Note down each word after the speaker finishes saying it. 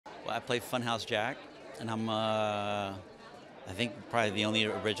I play Funhouse Jack, and I'm I think probably the only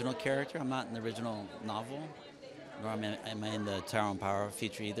original character. I'm not in the original novel, nor am I in the Tower and Power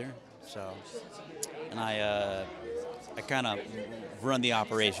feature either. So, and I kind of run the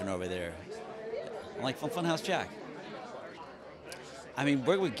operation over there. I'm like Funhouse Jack. I mean,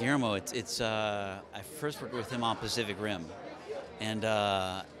 working with Guillermo, I first worked with him on Pacific Rim, and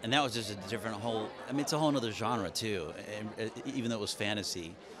that was just a different whole. I mean, it's a whole other genre too, and, even though it was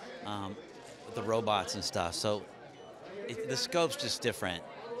fantasy, with the robots and stuff. So the scope's just different.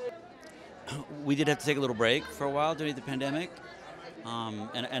 We did have to take a little break for a while during the pandemic,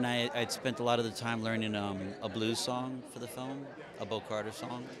 and I'd spent a lot of the time learning a blues song for the film, a Bo Carter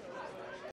song.